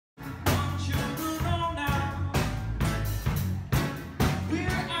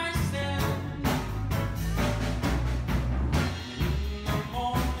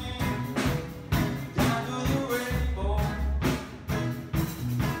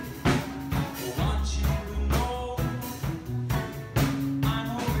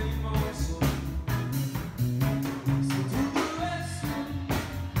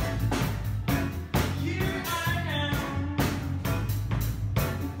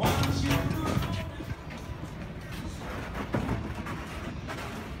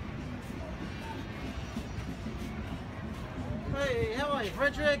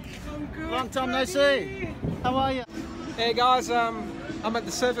Frederic. I'm good. Long time no see. How are you? Hey guys, I'm at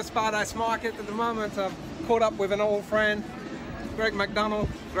the Service Paradise Market at the moment. I've caught up with an old friend, Greg McDonald.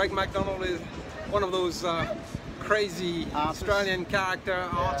 Greg McDonald is one of those crazy Australian character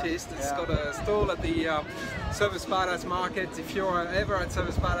artists that's got a stall at the Service Paradise Market. If you're ever at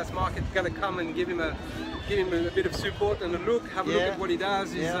Service Paradise Market, you've got to come and give him a bit of support and a look. Have a look at what he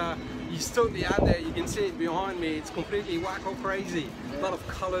does. He's totally out there. You can see it behind me. It's completely wacko crazy. A lot of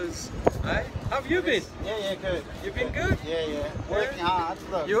colours. Hey, how have you been? Yeah, good. You've been good? Yeah. Working hard.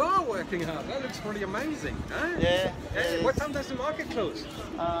 Look. You are working hard. That looks pretty amazing. Hey? Yeah. What time does the market close?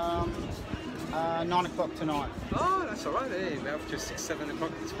 9 o'clock tonight. Oh, that's all right. Hey, about just 6, 7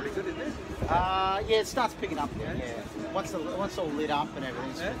 o'clock. It's pretty good, isn't it? Yeah, it starts picking up. Yeah. Once all lit up and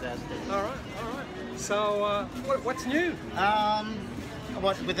everything's fantastic. All right. So, what's new?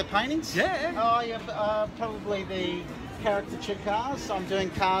 What, with the paintings? Yeah. Oh, yeah, probably the caricature cars. I'm doing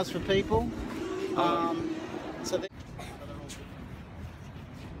cars for people.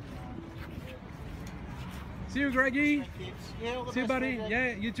 See you, Greggy. Yeah, all the See you, best, buddy. Frederic.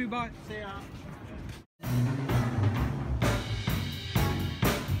 Yeah, you too. Bye. See ya.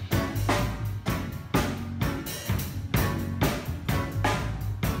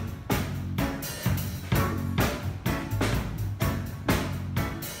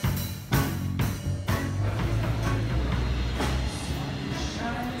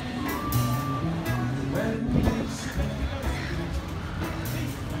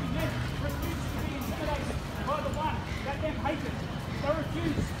 They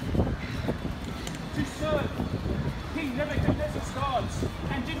refused to serve King Nebuchadnezzar's gods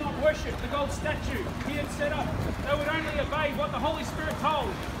and did not worship the gold statue he had set up. They would only obey what the Holy Spirit told,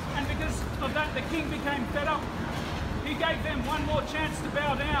 and because of that the king became fed up. He gave them one more chance to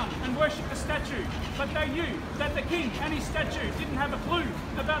bow down and worship the statue, but they knew that the king and his statue didn't have a clue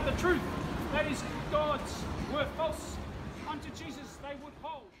about the truth, that his gods were false. Unto Jesus they would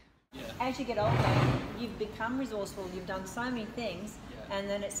hold. As you get older, you've become resourceful, you've done so many things, and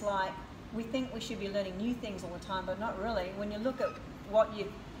then it's like, we think we should be learning new things all the time, but not really. When you look at what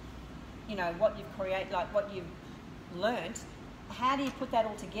you've created, like what you've learned, how do you put that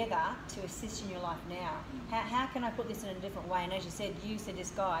all together to assist in your life now? How can I put this in a different way? And as you said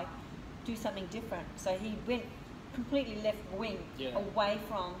this guy, do something different. So he went completely left wing, away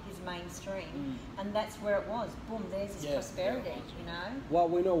from his mainstream, and that's where it was. Boom, there's this prosperity, you know. Well,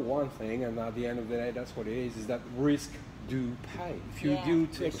 we know one thing, and at the end of the day, that's what it is that risk do pay. If you do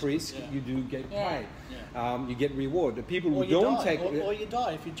take risk, you do get paid. You get reward. The people who don't take, or you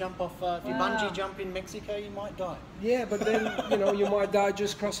die if you jump off. If you bungee jump in Mexico, you might die. Yeah, but then you might die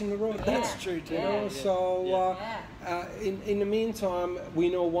just crossing the road. That's true too. So in the meantime, we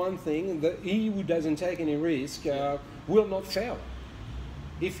know one thing: that he who doesn't take any risk will not fail.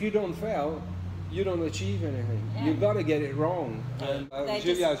 If you don't fail, you don't achieve anything. You got to get it wrong. And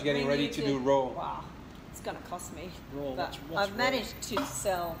Julia is getting ready to do raw. Wow. It's going to cost me. Raw. But What's I've managed to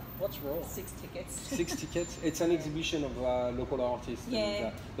sell. What's raw? 6 tickets. 6 tickets. It's an exhibition of local artists. Yeah.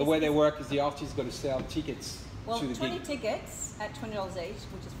 And, the way they work is the artist's got to sell tickets Well, to the 20 gig. tickets at $20 each,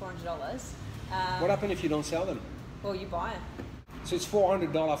 which is $400. What happens if you don't sell them? Well, you buy them. So it's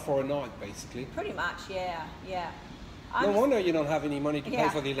 $400 for a night, basically. Pretty much, yeah. No wonder you don't have any money to pay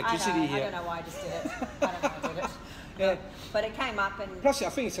for the electricity here. I don't know why I just did it. I don't know why I did it. But it came up and... Plus, I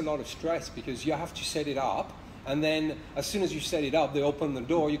think it's a lot of stress because you have to set it up, and then as soon as you set it up, they open the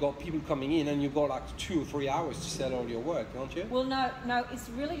door, you got people coming in, and you've got like 2 or 3 hours to sell all your work, don't you? Well, no, it's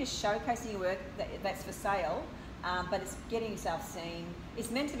really just showcasing your work that's for sale, but it's getting yourself seen.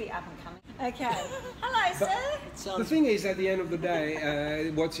 It's meant to be up and coming. Okay. Hello, sir. The thing is, at the end of the day,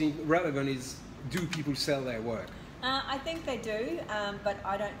 what's relevant is, do people sell their work? I think they do, but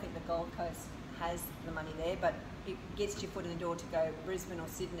I don't think the Gold Coast has the money there, but it gets your foot in the door to go Brisbane or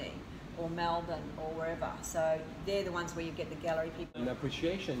Sydney or Melbourne or wherever. So they're the ones where you get the gallery people. And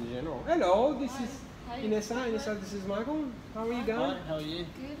appreciation, you know. Hello, this is Inessa. Inessa, this is Michael. How are you going? Hi, how are you?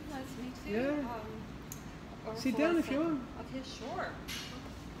 Good, nice to meet you. Yeah. Sit down if you want. Okay, sure.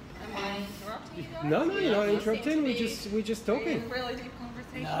 Am I interrupting you guys? No, you're not interrupting. We're just talking. Really deep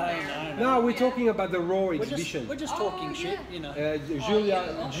conversation there. No, we're talking about the Raw exhibition. We're just talking shit, you know.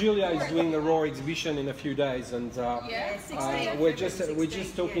 Julia is doing the Raw exhibition in a few days, and we're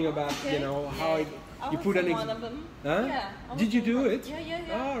just talking about how you put an one of them. Huh? Yeah. Did you do it? Yeah.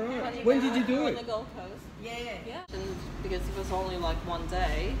 Oh, right. When did you do On it? the Gold Coast. Yeah. And because it was only like one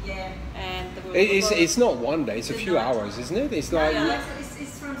day. Yeah. And there was It's not one day. It's a few hours, isn't it? It's like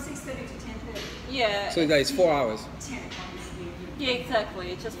It's from 6:30 to 10:30. Yeah. so it's 4 hours. 10 o'clock. Yeah,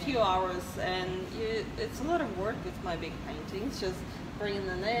 exactly. Just a few hours, and it's a lot of work with my big paintings. Just bringing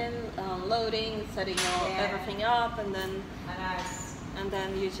them in, loading, setting everything up, and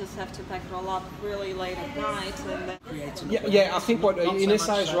then you just have to pack it all up really late at night. And then Yeah, I think what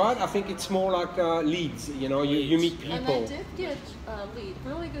Inessa is right. I think it's more like leads. You know, you meet people. And I did get a lead,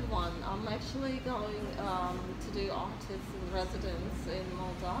 really good one. I'm actually going to do artists in residence in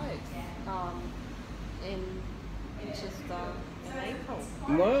Maldives in April.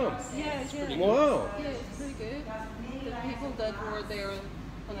 Wow. Yeah. Wow. Yeah, it's pretty good. The people that were there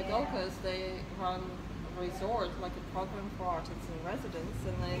on the Gold Coast, they run a resort, like a program for artists in residence,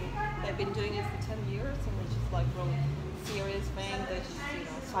 and they've been doing it for 10 years, and it's just like really serious thing. They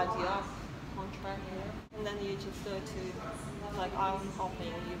just sign you up, contract here, and then you just go to like island hopping,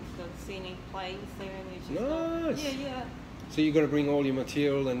 you go to scenic plains there, and you just Nice. Yeah. So you're going to bring all your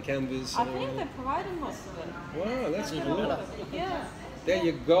material and canvas? I think they provided most of it. Wow, that's cool. Yeah. There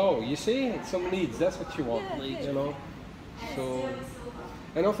you go. You see, some leads. That's what you want, Yeah. you know. So,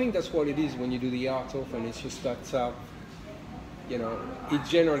 and I think that's what it is when you do the art often. It's just that, you know, it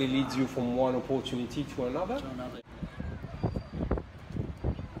generally leads you from one opportunity to another.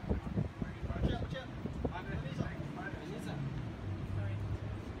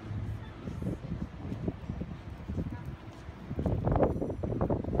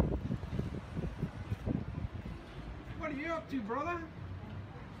 What are you up to, brother?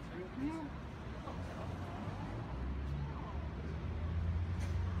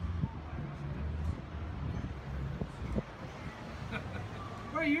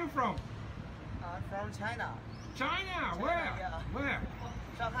 Where are you from? From China. China. Where? Yeah. Where?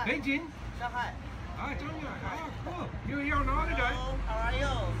 Shanghai. Beijing. Shanghai. Ah, China. Ah, cool. You're on holiday. Hello, how are you?